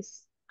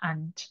bodies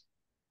and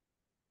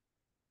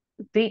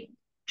be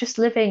just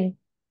living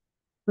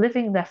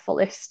their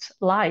fullest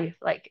life,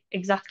 like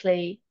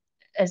exactly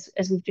as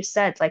we've just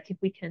said, like if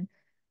we can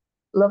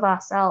love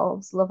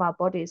ourselves, love our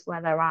bodies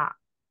where they're at,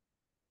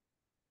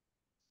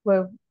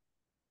 we're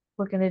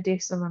we're gonna do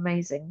some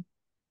amazing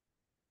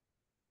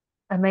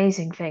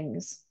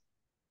things.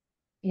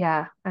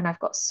 Yeah, and I've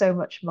got so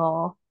much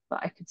more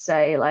that I could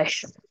say, like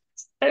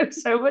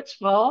so much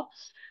more.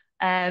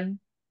 Um,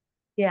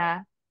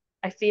 yeah,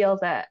 I feel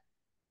that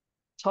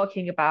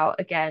talking about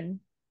again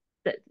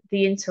that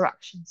the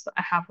interactions that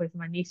I have with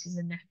my nieces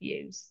and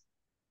nephews,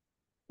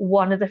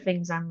 one of the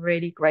things I'm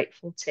really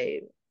grateful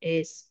to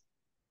is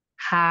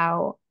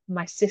how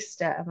my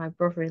sister and my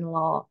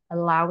brother-in-law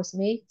allows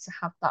me to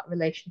have that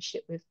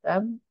relationship with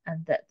them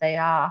and that they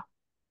are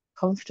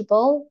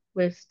comfortable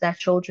with their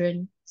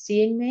children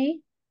seeing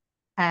me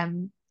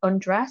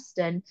undressed.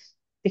 And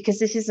because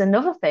this is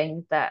another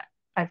thing that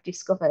I've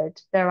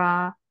discovered, there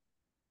are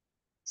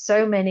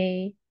so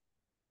many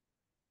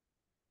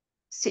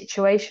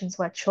situations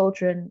where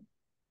children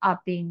are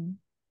being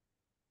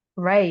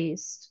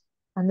raised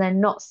and they're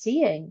not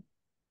seeing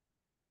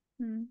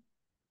Mm.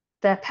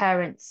 their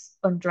parents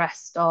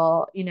undressed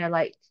or,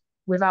 like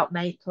without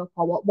makeup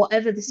or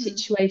whatever the Mm.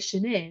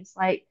 situation is.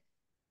 Like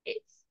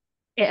it's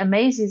it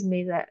amazes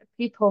me that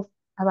people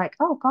are like,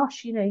 oh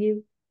gosh, you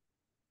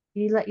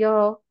let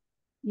your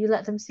you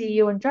let them see Mm.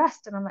 you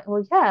undressed. And I'm like,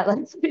 well, yeah,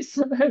 like it's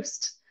the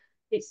most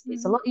it's a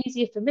Mm. lot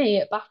easier for me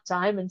at bath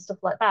time and stuff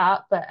like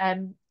that. But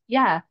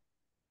yeah,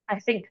 I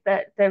think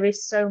that there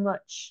is so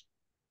much,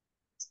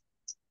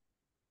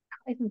 I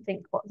can't even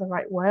think what the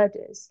right word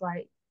is.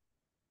 Like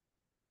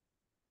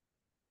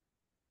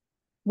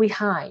we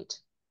hide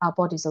our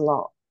bodies a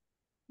lot.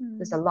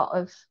 There's Mm.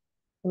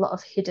 a lot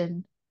of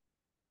hidden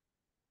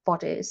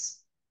bodies.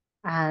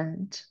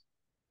 And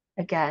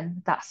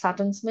again, that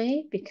saddens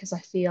me because I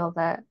feel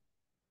that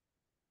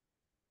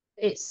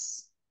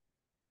it's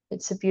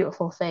it's a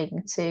beautiful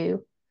thing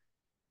to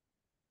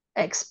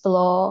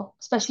explore,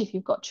 especially if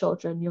you've got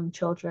children, young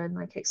children,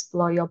 like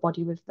explore your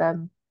body with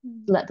them,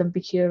 Mm. let them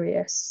be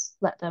curious,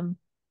 let them,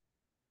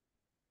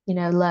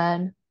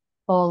 learn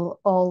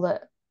all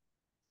that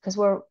because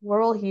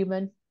we're all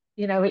human,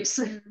 it's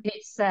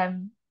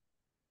Mm.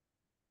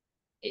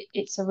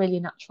 it's a really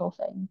natural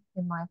thing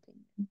in my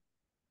opinion.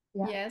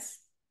 Yeah. Yes.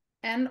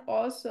 And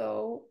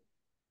also,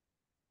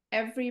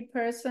 every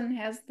person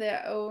has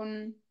their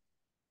own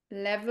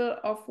level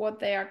of what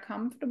they are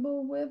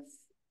comfortable with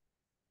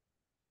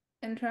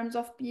in terms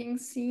of being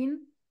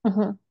seen.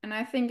 Hmm. And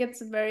I think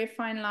it's a very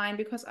fine line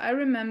because I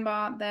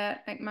remember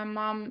that like my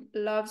mom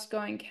loves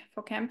going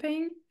for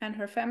camping and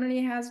her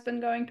family has been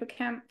going to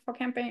camp for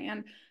camping,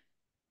 and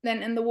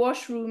then in the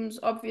washrooms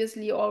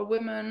obviously all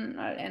women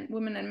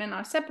and men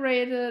are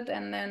separated,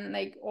 and then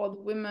like all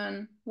the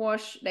women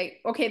wash,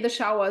 like okay, the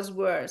showers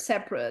were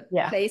separate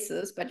Yeah.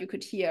 places but you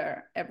could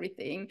hear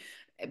everything,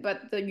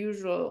 but the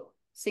usual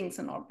sinks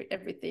and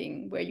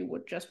everything where you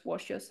would just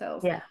wash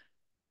yourself, Yeah.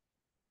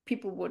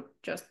 people would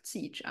just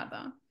see each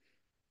other.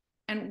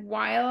 And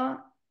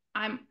while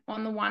I'm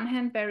on the one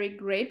hand very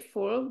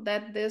grateful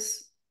that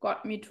this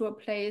got me to a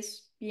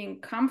place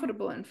being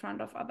comfortable in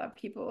front of other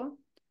people,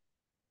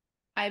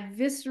 I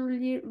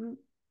viscerally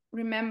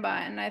remember,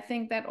 and I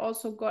think that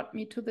also got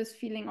me to this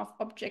feeling of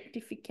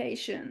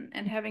objectification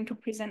and having to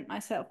present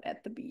myself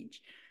at the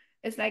beach.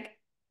 It's like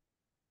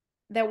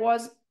there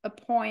was a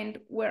point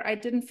where I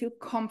didn't feel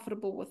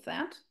comfortable with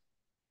that.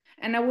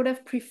 And I would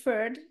have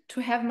preferred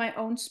to have my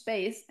own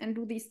space and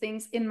do these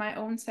things in my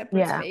own separate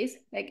Yeah. space,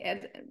 like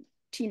at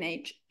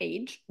teenage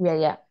age. Yeah.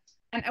 Yeah.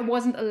 And I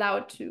wasn't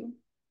allowed to.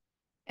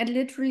 And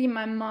literally,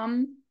 my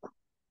mom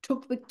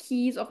took the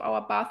keys of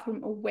our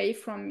bathroom away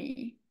from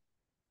me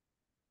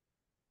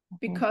Mhm.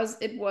 because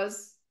it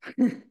was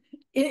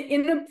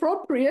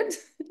inappropriate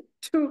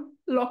to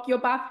lock your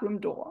bathroom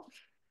door.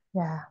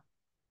 Yeah.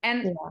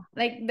 And Yeah.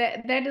 like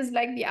that is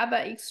like the other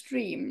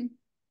extreme.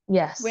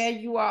 where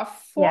Yes. you are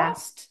Yeah.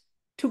 forced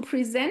to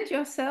present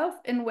yourself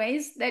in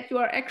ways that you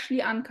are actually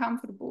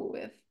uncomfortable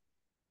with.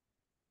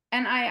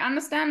 And I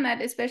understand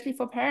that, especially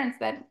for parents,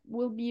 that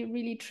will be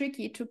really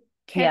tricky to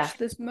Yeah. catch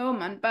this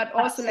moment. But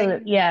also, like,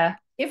 Absolutely. Yeah.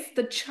 if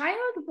the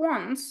child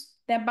wants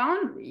their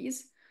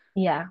boundaries,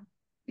 Yeah.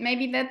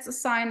 maybe that's a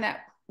sign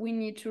that we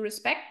need to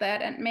respect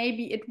that, and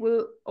maybe it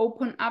will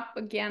open up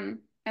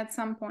again at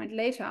some point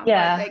later. But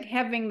Yeah. like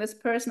having this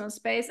personal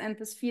space and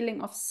this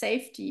feeling of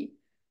safety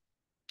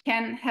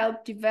can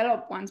help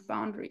develop one's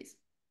boundaries.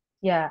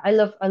 Yeah. I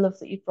love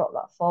that you brought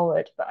that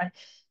forward. But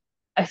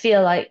I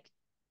feel like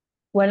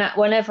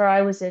whenever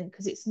I was in,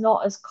 because it's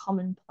not as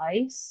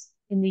commonplace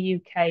in the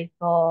UK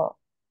for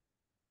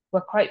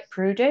we're quite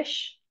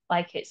prudish.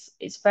 Like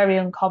it's very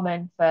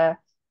uncommon for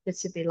there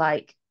to be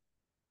like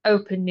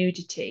open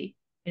nudity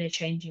in a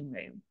changing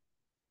room.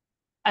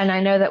 And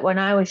I know that when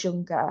I was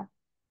younger,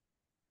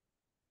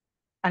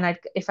 and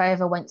if I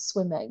ever went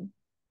swimming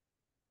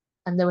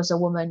and there was a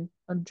woman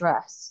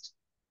undressed,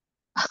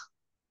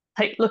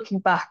 like looking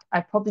back,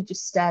 I probably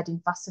just stared in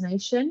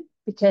fascination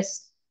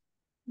because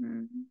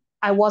Mm-hmm.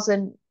 I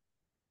wasn't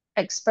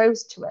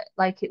exposed to it.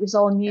 Like it was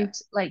all new Yeah.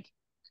 to, like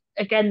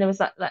again, there was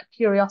that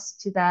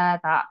curiosity there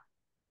that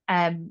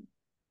um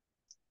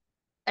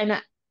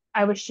and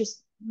I was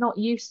just not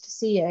used to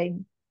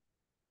seeing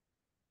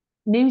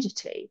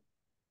nudity.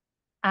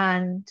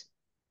 And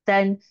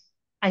then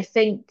I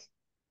think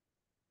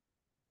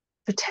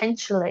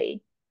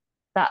potentially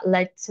that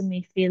led to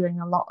me feeling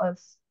a lot of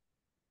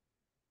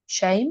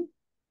shame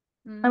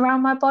Mm.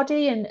 around my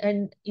body and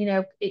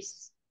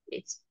it's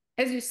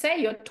As you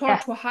say, you're taught yeah,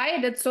 to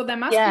hide it, so there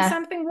must be yeah,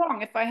 something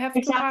wrong if I have to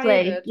hide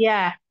exactly. it.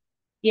 Yeah,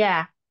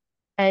 yeah.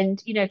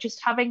 And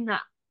just having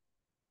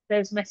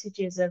those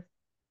messages of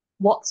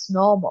what's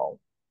normal.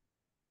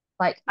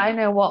 Like I Yeah.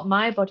 know what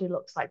my body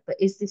looks like, but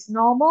is this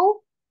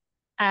normal?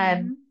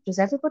 Mm-hmm. Does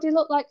everybody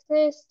look like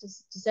this?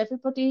 Does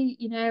everybody,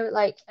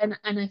 like and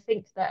I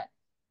think that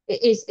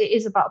it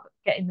is about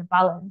getting the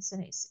balance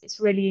and it's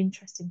really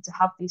interesting to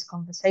have these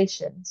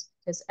conversations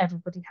because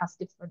everybody has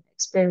different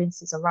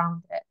experiences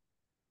around it.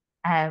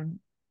 Um,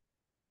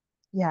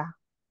 yeah,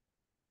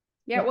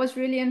 Yeah, it yeah, was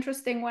really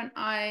interesting when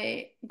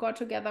I got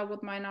together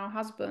with my now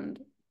husband,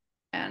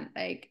 and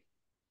like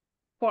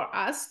for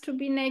us to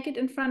be naked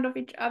in front of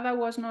each other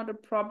was not a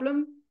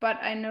problem, but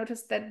I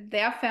noticed that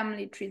their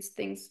family treats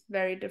things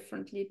very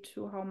differently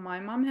to how my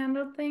mom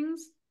handled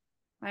things.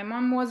 My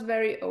mom was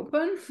very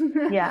open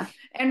yeah,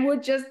 and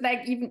would just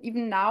like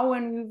even now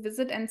when we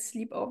visit and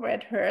sleep over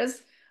at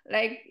hers,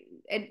 like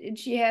and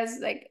she has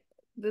like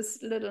this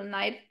little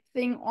night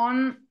thing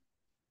on,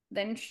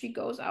 then she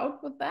goes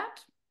out with that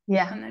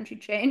yeah, and then she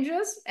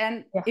changes.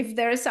 And yeah, if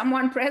there is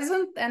someone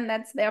present, then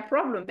that's their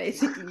problem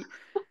basically.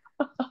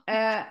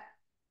 Uh,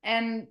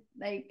 and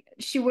like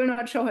she will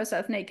not show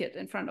herself naked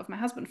in front of my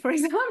husband, for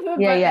example,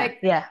 yeah, but yeah, like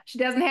yeah, she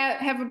doesn't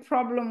have a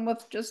problem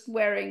with just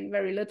wearing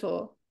very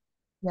little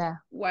yeah,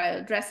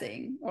 while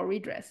dressing or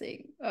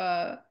redressing.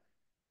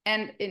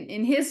 And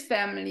in his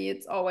family,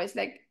 it's always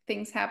like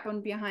things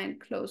happen behind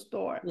closed yeah,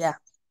 doors.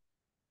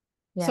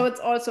 So yeah, it's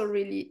also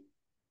really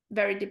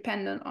very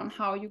dependent on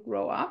how you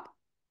grow up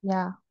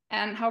yeah,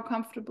 and how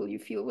comfortable you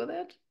feel with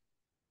it.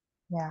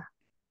 yeah,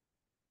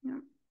 Yeah.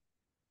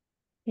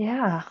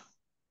 yeah,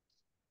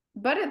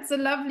 But it's a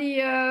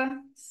lovely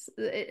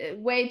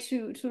way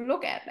to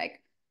look at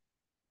like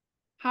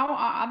how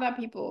are other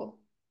people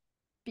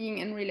being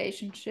in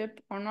relationship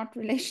or not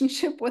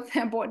relationship with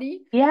their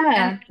body,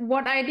 and yeah,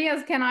 what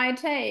ideas can I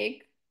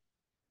take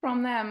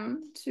from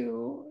them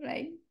to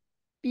like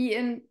be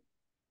in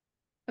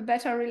a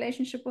better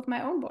relationship with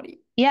my own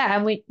body. yeah.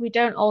 And we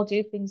don't all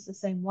do things the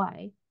same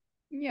way.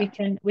 we Yeah.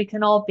 can we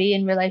can all be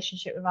in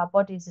relationship with our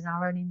bodies in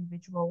our own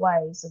individual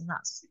ways, and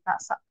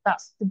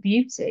that's the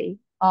beauty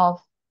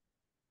of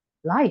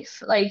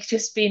life, like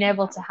just being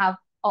able Yeah. to have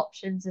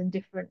options and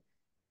different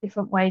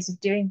ways of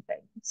doing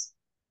things.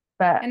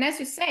 But And as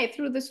you say,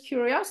 through this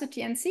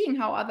curiosity and seeing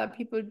how other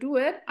people do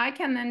it, I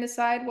can then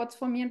decide what's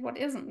for me and what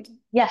isn't.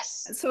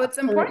 yes, So it's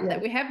important that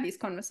absolutely. we have these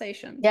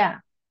conversations. Yeah,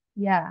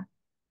 yeah.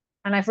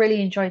 And I've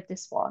really enjoyed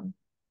this one.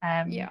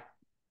 um Yeah.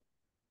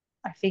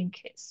 I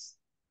think it's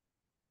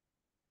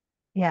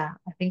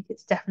I think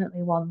it's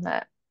definitely one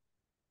that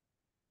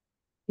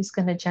is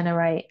going to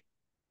generate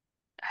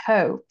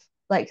hope.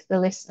 Like the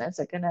listeners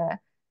are going to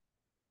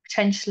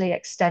potentially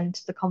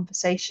extend the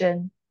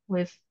conversation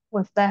with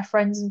their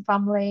friends and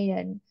family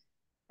and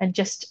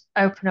just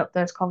open up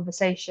those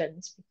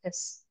conversations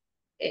because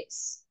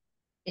it's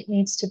it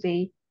needs to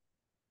be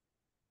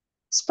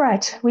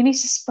spread. We need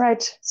to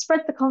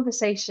spread the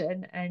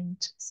conversation and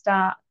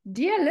start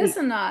Dear the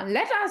listener,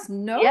 let us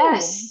know what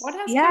yes, has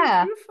come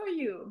yeah, through for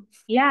you.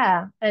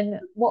 yeah. And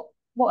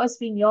what has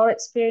been your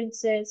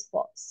experiences?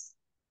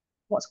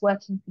 What's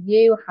working for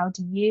you? How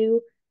do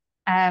you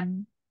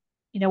um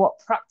what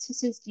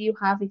practices do you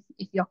have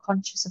if you're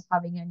conscious of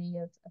having any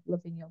of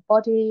loving your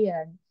body?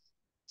 And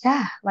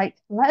yeah, like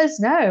let us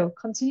know.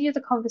 Continue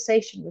the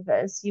conversation with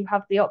us. You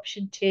have the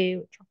option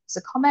to drop us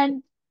a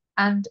comment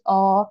and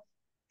or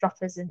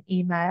drop us an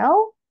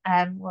email.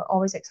 We're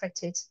always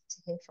excited to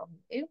hear from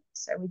you.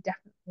 So we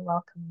definitely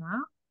welcome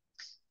that.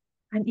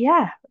 And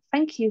yeah,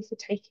 thank you for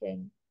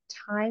taking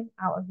time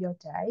out of your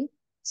day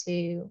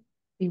to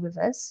be with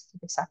us for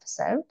this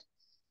episode.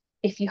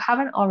 If you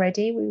haven't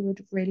already, we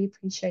would really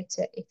appreciate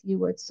it if you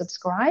would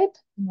subscribe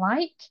and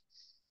like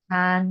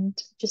and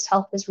just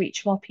help us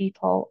reach more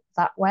people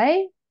that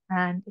way.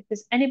 And if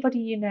there's anybody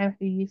you know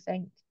who you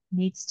think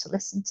needs to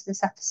listen to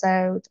this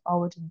episode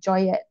or would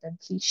enjoy it, then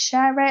please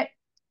share it.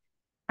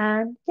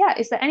 And yeah,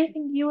 is there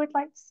anything you would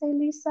like to say,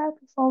 Lisa,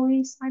 before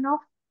we sign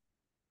off?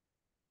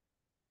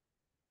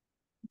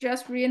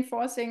 Just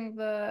reinforcing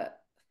the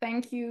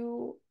thank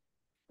you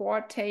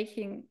for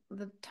taking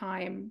the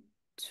time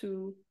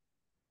to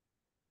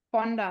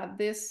ponder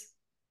this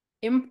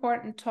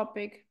important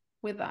topic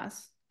with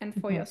us and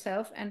for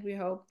yourself. And we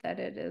hope that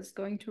it is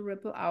going to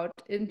ripple out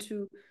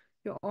into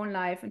your own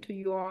life, into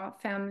your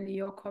family,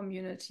 your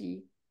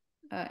community,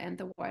 and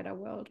the wider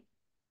world.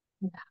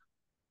 Yeah,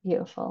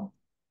 beautiful.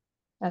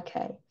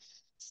 Okay.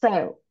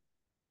 So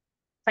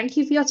thank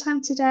you for your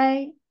time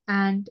today,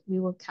 and we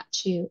will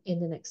catch you in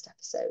the next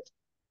episode.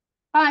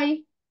 Bye.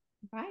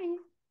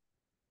 Bye.